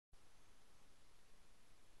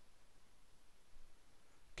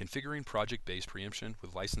Configuring project-based preemption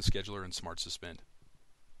with License Scheduler and SmartSuspend.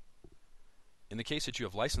 In the case that you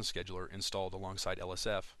have License Scheduler installed alongside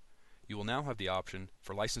LSF, you will now have the option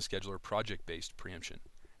for License Scheduler project-based preemption,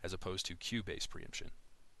 as opposed to queue-based preemption.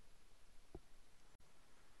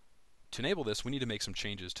 To enable this, we need to make some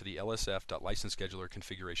changes to the lsf.licensescheduler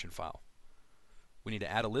configuration file. We need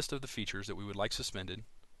to add a list of the features that we would like suspended,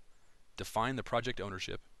 define the project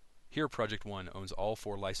ownership. Here Project 1 owns all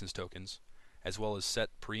 4 license tokens, as well as set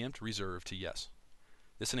preempt reserve to yes.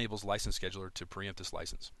 This enables License Scheduler to preempt this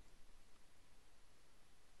license.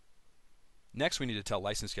 Next, we need to tell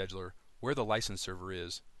License Scheduler where the license server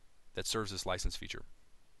is that serves this license feature.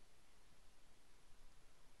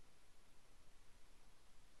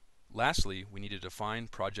 Lastly, we need to define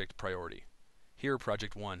project priority. Here,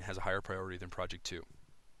 Project 1 has a higher priority than Project 2.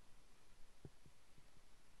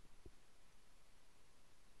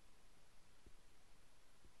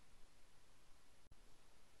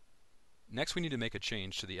 Next, we need to make a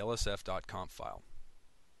change to the lsf.conf file.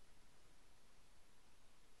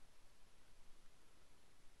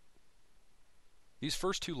 These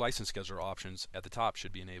first 2 license scheduler options at the top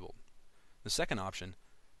should be enabled. The second option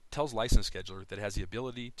tells License Scheduler that it has the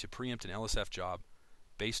ability to preempt an LSF job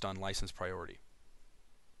based on license priority.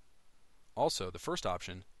 Also, the first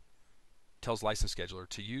option tells License Scheduler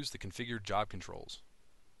to use the configured job controls.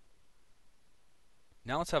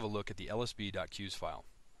 Now let's have a look at the lsb.queues file.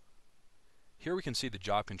 Here we can see the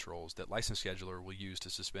job controls that License Scheduler will use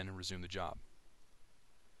to suspend and resume the job.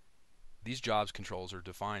 These jobs controls are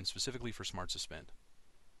defined specifically for SmartSuspend.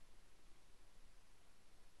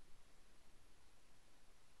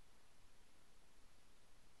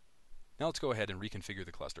 Now let's go ahead and reconfigure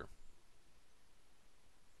the cluster.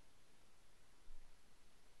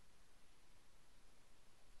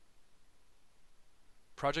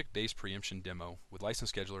 Project-based preemption demo with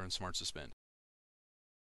License Scheduler and SmartSuspend.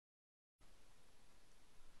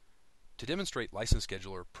 To demonstrate License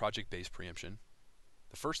Scheduler project-based preemption,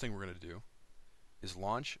 the first thing we're going to do is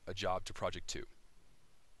launch a job to Project 2.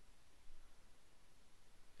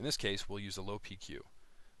 In this case, we'll use a low PQ,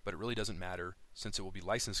 but it really doesn't matter since it will be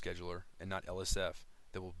License Scheduler and not LSF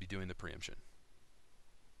that will be doing the preemption.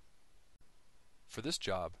 For this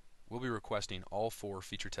job, we'll be requesting all 4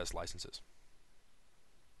 feature test licenses.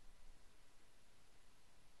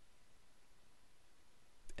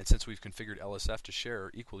 And since we've configured LSF to share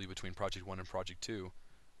equally between Project 1 and Project 2,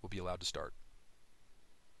 we'll be allowed to start.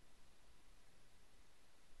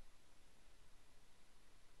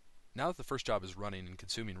 Now that the first job is running and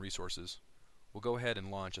consuming resources, we'll go ahead and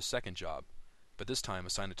launch a second job, but this time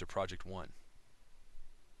assign it to Project 1.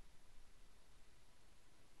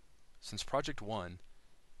 Since Project 1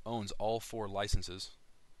 owns all 4 licenses,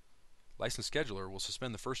 License Scheduler will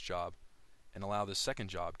suspend the first job and allow this second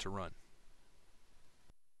job to run.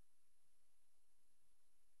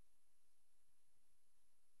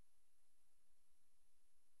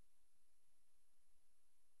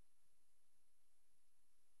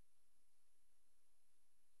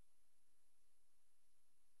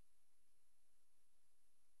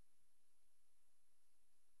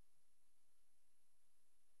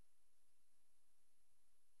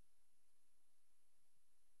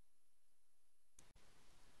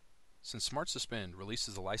 Since SmartSuspend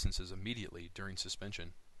releases the licenses immediately during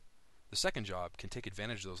suspension, the second job can take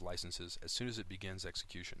advantage of those licenses as soon as it begins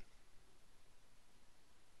execution.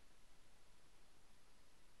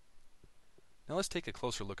 Now let's take a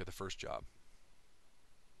closer look at the first job.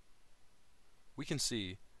 We can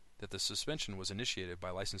see that the suspension was initiated by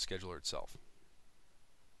License Scheduler itself.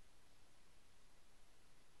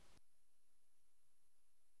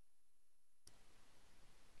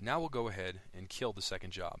 Now we'll go ahead and kill the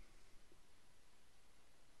second job.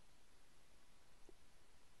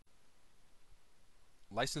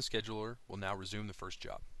 License Scheduler will now resume the first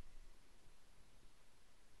job.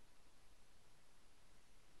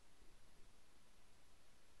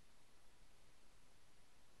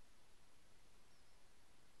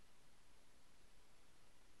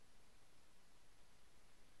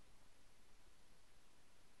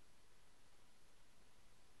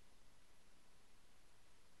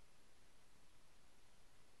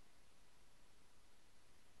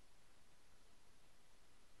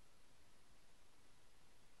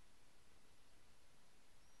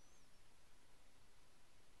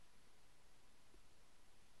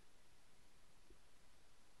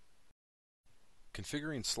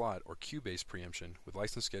 Configuring slot or queue-based preemption with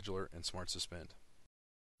License Scheduler and SmartSuspend.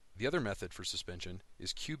 The other method for suspension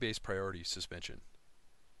is queue-based priority suspension.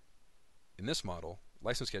 In this model,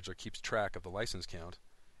 License Scheduler keeps track of the license count,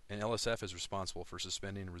 and LSF is responsible for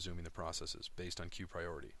suspending and resuming the processes based on queue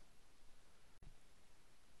priority.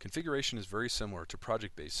 Configuration is very similar to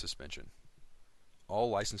project-based suspension. All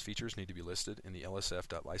license features need to be listed in the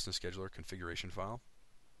LSF.LicenseScheduler configuration file.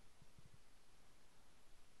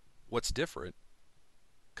 What's different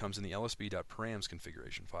comes in the lsb.params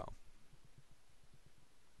configuration file.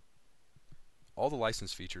 All the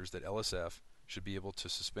license features that LSF should be able to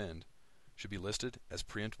suspend should be listed as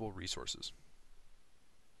preemptible resources.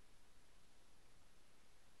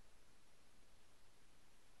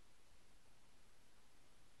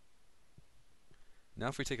 Now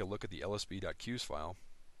if we take a look at the lsb.queues file,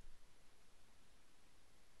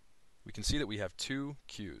 we can see that we have two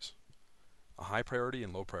queues, a high priority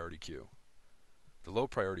and low priority queue. The low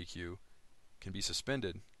priority queue can be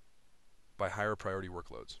suspended by higher priority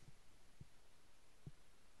workloads.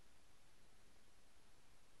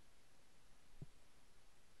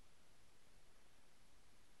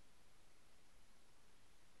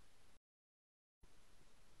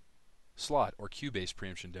 Slot or queue-based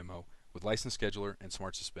preemption demo with License Scheduler and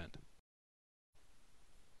SmartSuspend.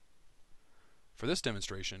 For this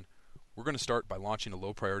demonstration, we're going to start by launching a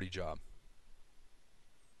low priority job.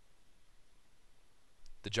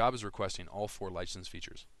 The job is requesting all 4 license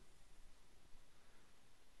features.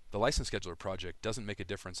 The License Scheduler project doesn't make a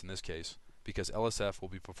difference in this case because LSF will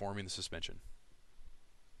be performing the suspension.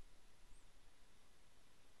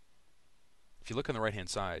 If you look on the right hand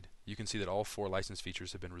side, you can see that all 4 license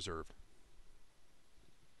features have been reserved.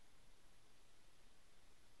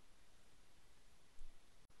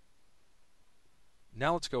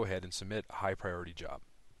 Now let's go ahead and submit a high priority job.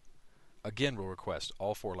 Again, we'll request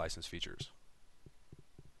all 4 license features.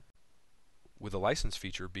 With the license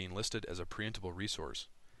feature being listed as a preemptible resource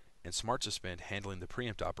and SmartSuspend handling the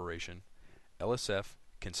preempt operation, LSF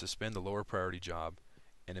can suspend the lower priority job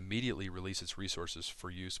and immediately release its resources for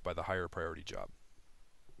use by the higher priority job.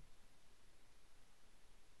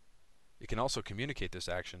 It can also communicate this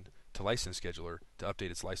action to License Scheduler to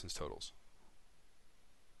update its license totals.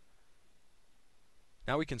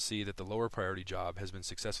 Now we can see that the lower priority job has been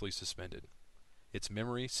successfully suspended. Its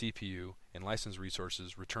memory, CPU, and license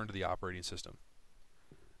resources return to the operating system.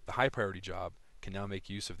 The high priority job can now make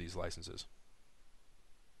use of these licenses.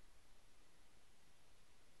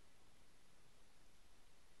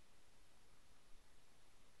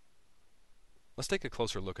 Let's take a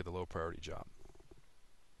closer look at the low priority job.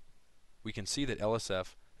 We can see that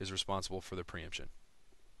LSF is responsible for the preemption.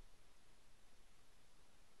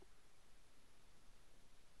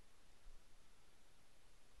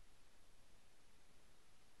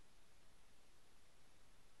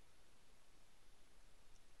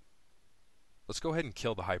 Let's go ahead and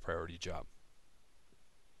kill the high priority job.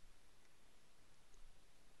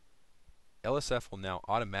 LSF will now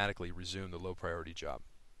automatically resume the low priority job.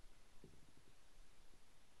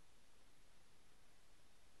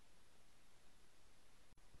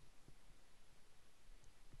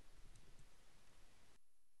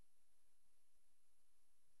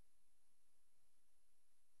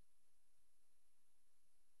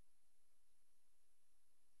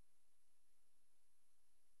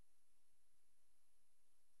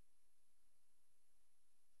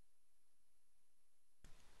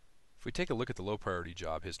 If we take a look at the low priority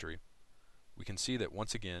job history, we can see that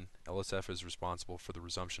once again LSF is responsible for the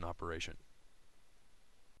resumption operation.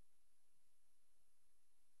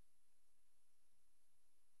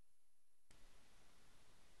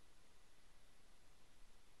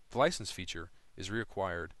 The license feature is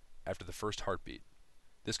reacquired after the first heartbeat.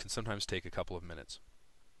 This can sometimes take a couple of minutes.